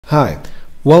Hi,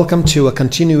 welcome to a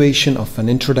continuation of an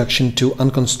introduction to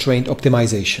unconstrained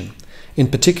optimization. In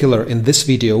particular, in this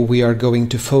video, we are going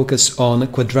to focus on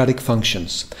quadratic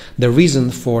functions. The reason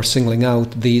for singling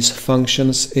out these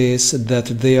functions is that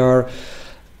they are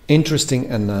interesting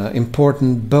and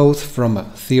important both from a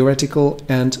theoretical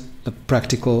and a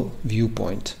practical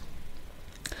viewpoint.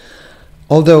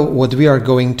 Although what we are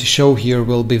going to show here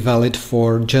will be valid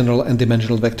for general and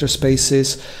dimensional vector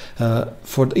spaces,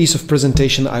 for the ease of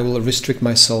presentation I will restrict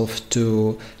myself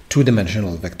to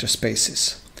two-dimensional vector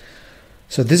spaces.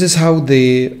 So this is how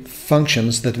the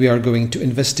functions that we are going to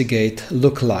investigate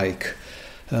look like.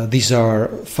 These are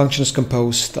functions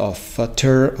composed of a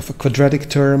quadratic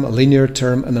term, a linear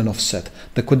term, and an offset.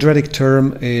 The quadratic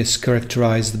term is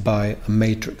characterized by a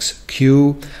matrix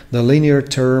Q. The linear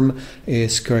term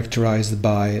is characterized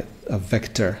by a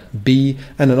vector B,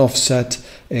 and an offset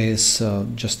is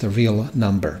just a real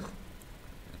number.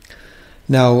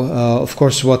 Now, of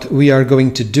course, what we are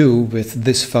going to do with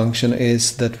this function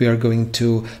is that we are going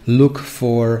to look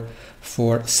for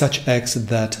such x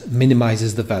that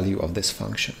minimizes the value of this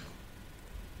function.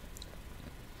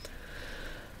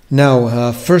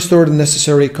 Now, first order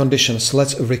necessary conditions.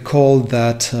 Let's recall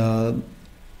that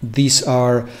these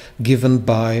are given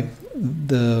by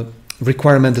the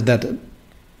requirement that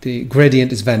the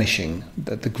gradient is vanishing,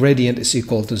 that the gradient is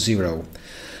equal to 0.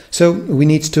 So we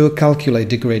need to calculate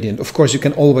the gradient. Of course, you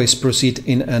can always proceed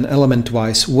in an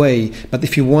element-wise way, but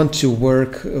if you want to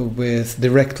work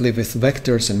directly with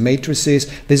vectors and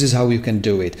matrices, this is how you can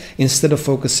do it. Instead of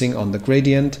focusing on the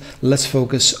gradient, let's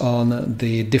focus on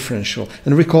the differential.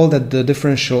 And recall that the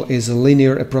differential is a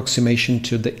linear approximation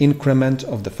to the increment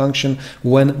of the function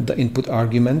when the input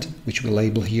argument, which we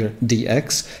label here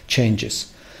dx,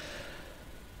 changes.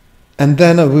 And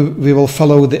then we will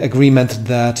follow the agreement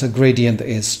that a gradient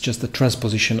is just a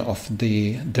transposition of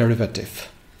the derivative.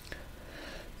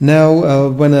 Now,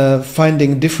 when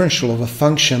finding differential of a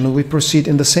function, we proceed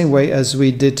in the same way as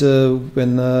we did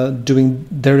when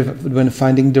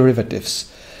finding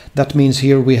derivatives. That means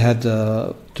here we had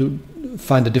to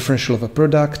find the differential of a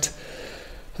product,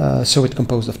 so it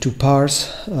composed of two parts.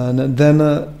 And then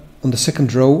on the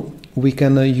second row, we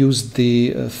can use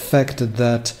the fact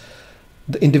that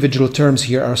the individual terms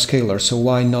here are scalar, so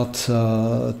why not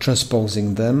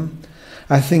transposing them?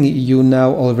 I think you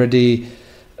now already,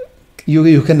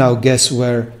 you can now guess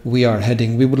where we are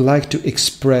heading. We would like to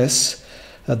express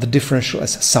the differential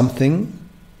as something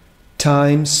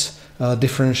times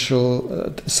something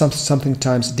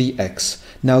times dx.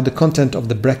 Now the content of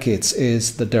the brackets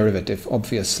is the derivative,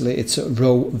 obviously. It's a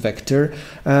row vector,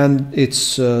 and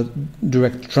its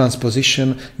direct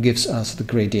transposition gives us the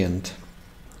gradient.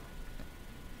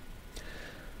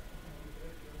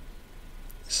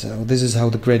 So this is how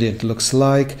the gradient looks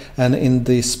like, and in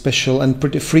the special and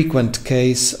pretty frequent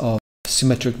case of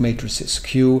symmetric matrices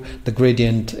Q, the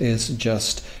gradient is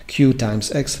just Q times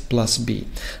x plus b.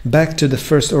 Back to the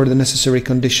first order necessary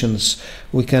conditions,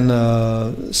 we can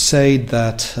say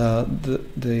that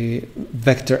the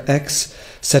vector x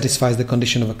satisfies the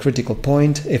condition of a critical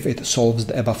point if it solves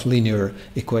the above linear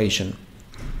equation.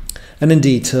 And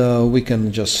indeed, we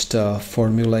can just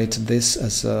formulate this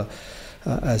as a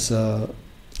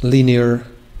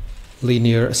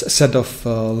set of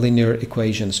linear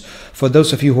equations. For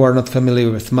those of you who are not familiar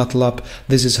with MATLAB,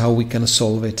 this is how we can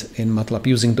solve it in MATLAB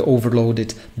using the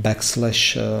overloaded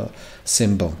backslash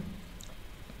symbol.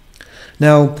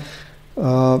 Now,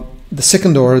 the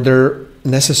second order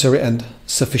necessary and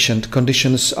sufficient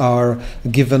conditions are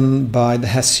given by the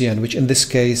Hessian, which in this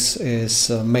case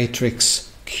is matrix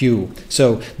Q.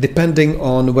 So depending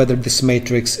on whether this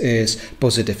matrix is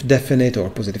positive definite or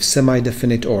positive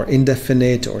semi-definite or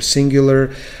indefinite or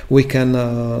singular, we can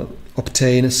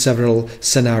obtain several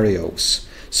scenarios.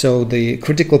 So the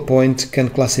critical point can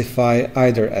classify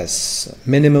either as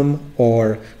minimum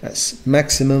or as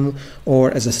maximum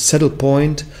or as a saddle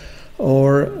point,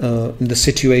 or in the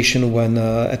situation when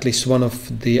at least one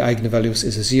of the eigenvalues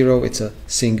is a 0, it's a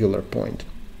singular point.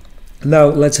 Now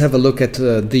let's have a look at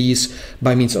these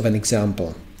by means of an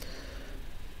example.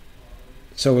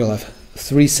 So we'll have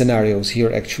three scenarios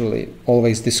here, actually,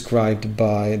 always described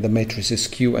by the matrices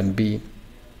Q and B,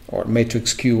 or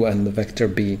matrix Q and the vector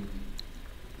B.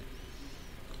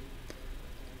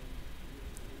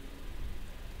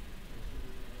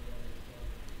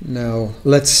 Now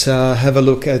let's have a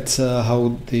look at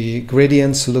how the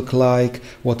gradients look like,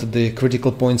 what the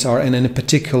critical points are, and in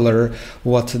particular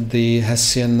what the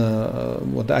Hessian,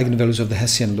 what the eigenvalues of the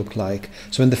Hessian look like.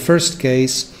 So in the first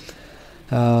case,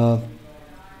 the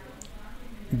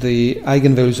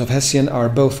eigenvalues of Hessian are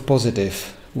both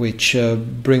positive, which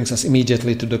brings us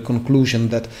immediately to the conclusion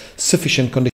that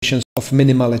sufficient conditions of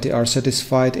minimality are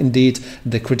satisfied. Indeed,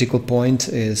 the critical point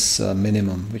is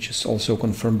minimum, which is also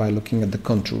confirmed by looking at the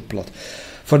contour plot.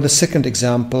 For the second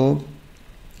example,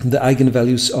 the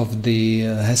eigenvalues of the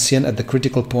Hessian at the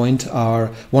critical point are,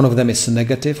 one of them is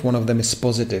negative, one of them is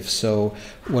positive. So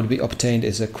what we obtained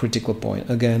is a critical point.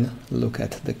 Again, look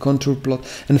at the contour plot.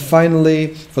 And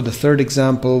finally, for the third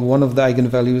example, one of the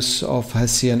eigenvalues of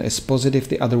Hessian is positive,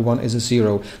 the other one is a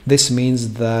 0. This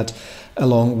means that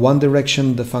along one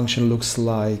direction the function looks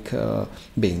like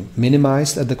being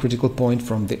minimized at the critical point,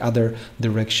 from the other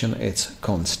direction it's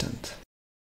constant.